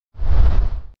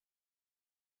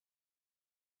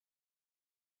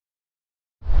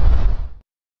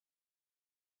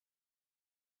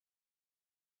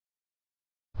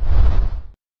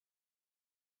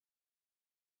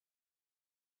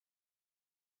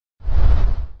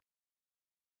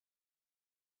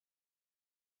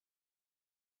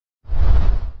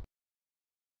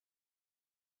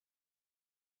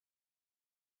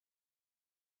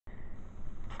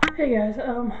Hey guys,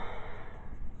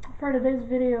 for today's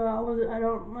video, I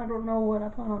don't know what I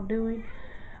plan on doing.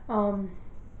 I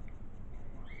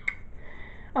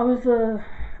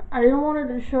didn't want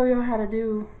to show you how to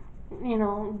do,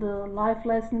 the life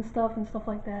lesson stuff and stuff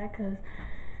like that, because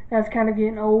that's kind of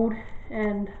getting old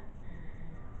and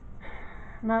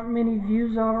not many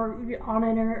views are on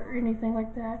it or anything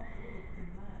like that.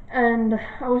 And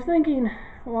I was thinking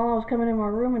while I was coming in my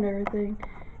room and everything,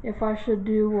 if I should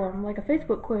do like a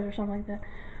Facebook quiz or something like that.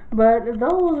 But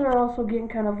those are also getting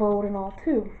kind of old and all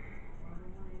too.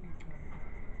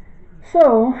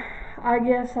 So I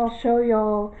guess I'll show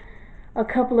y'all a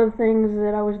couple of things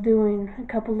that I was doing a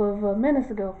couple of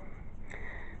minutes ago.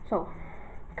 So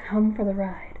come for the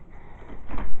ride.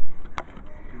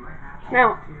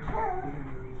 Now,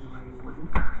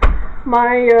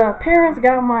 my parents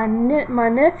got my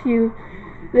nephew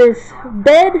this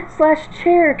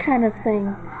bed/chair kind of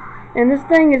thing, and this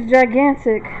thing is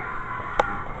gigantic.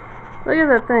 Look at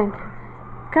that thing.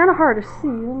 Kind of hard to see.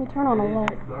 Let me turn on the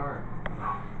light.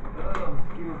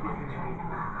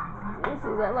 Let's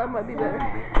see, that light might be better.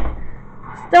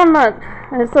 Still not.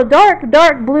 It's a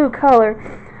dark blue color.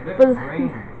 But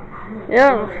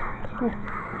yeah.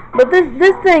 But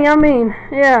this thing, I mean,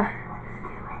 yeah.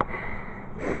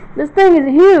 This thing is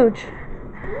huge.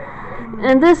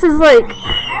 And this is like,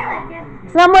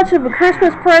 it's not much of a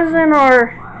Christmas present,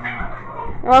 or,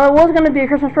 well, it was going to be a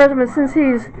Christmas present, but since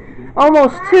he's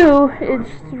almost 2, it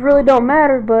really don't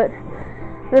matter. But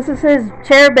this is his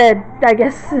chair bed, I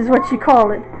guess is what you call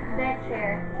it. Bed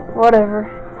chair. Whatever.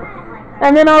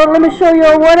 And then let me show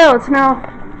you what else. Now,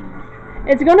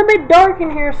 it's going to be dark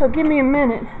in here, so give me a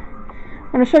minute.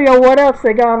 I'm going to show you what else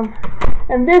they got him.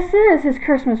 And this is his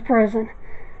Christmas present.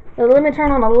 So let me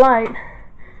turn on the light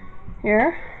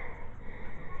here.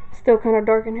 Still kind of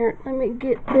dark in here. Let me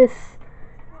get this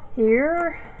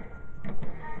here.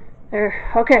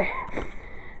 There. Okay.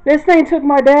 This thing took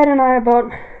my dad and I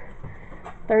about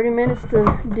 30 minutes to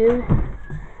do.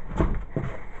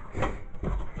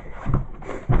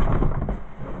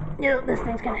 Yeah, this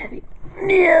thing's kind of heavy.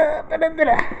 Yeah.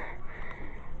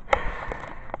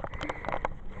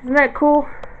 Isn't that cool?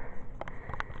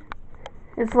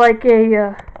 It's like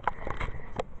a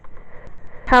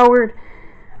powered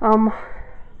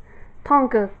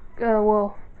Tonka,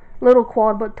 well, little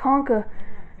quad, but Tonka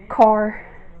car.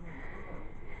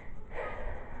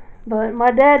 But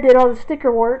my dad did all the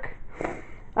sticker work.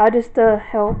 I just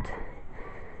helped.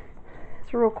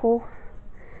 It's real cool.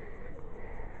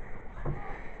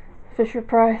 Fisher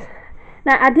Price.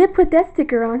 Now I did put that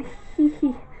sticker on.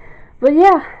 But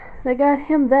yeah, they got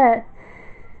him that.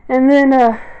 And then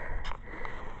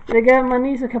they got my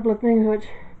niece a couple of things, which,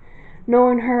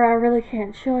 knowing her, I really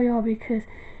can't show y'all because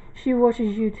she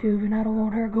watches YouTube and I don't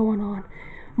want her going on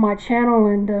my channel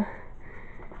and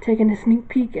taking a sneak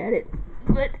peek at it.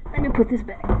 But let me put this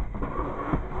back.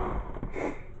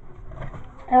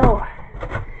 Oh.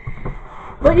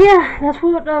 But yeah, that's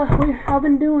what I've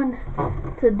been doing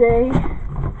today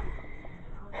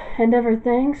and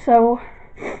everything. So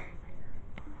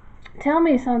tell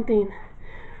me something.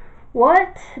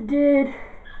 What did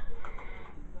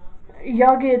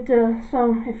y'all get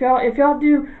if y'all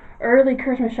do early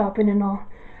Christmas shopping and all?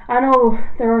 I know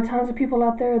there are tons of people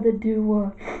out there that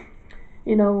do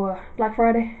Black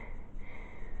Friday.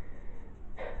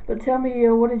 But tell me,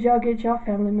 what did y'all get y'all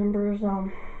family members?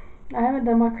 I haven't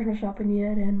done my Christmas shopping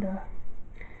yet, and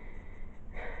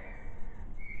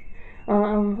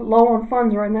I'm low on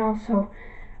funds right now, so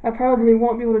I probably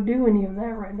won't be able to do any of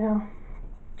that right now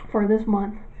for this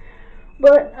month.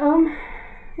 But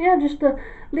yeah, just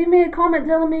leave me a comment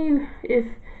telling me if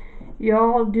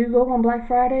y'all do go on Black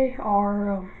Friday,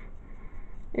 or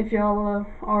if y'all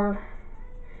are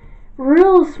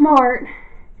real smart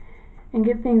and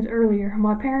get things earlier.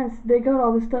 My parents, they got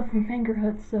all this stuff from Finger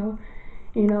Huts, so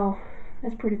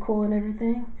that's pretty cool and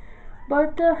everything.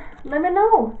 But let me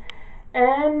know,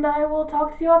 and I will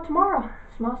talk to y'all tomorrow.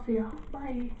 Smiles to y'all.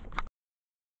 Bye.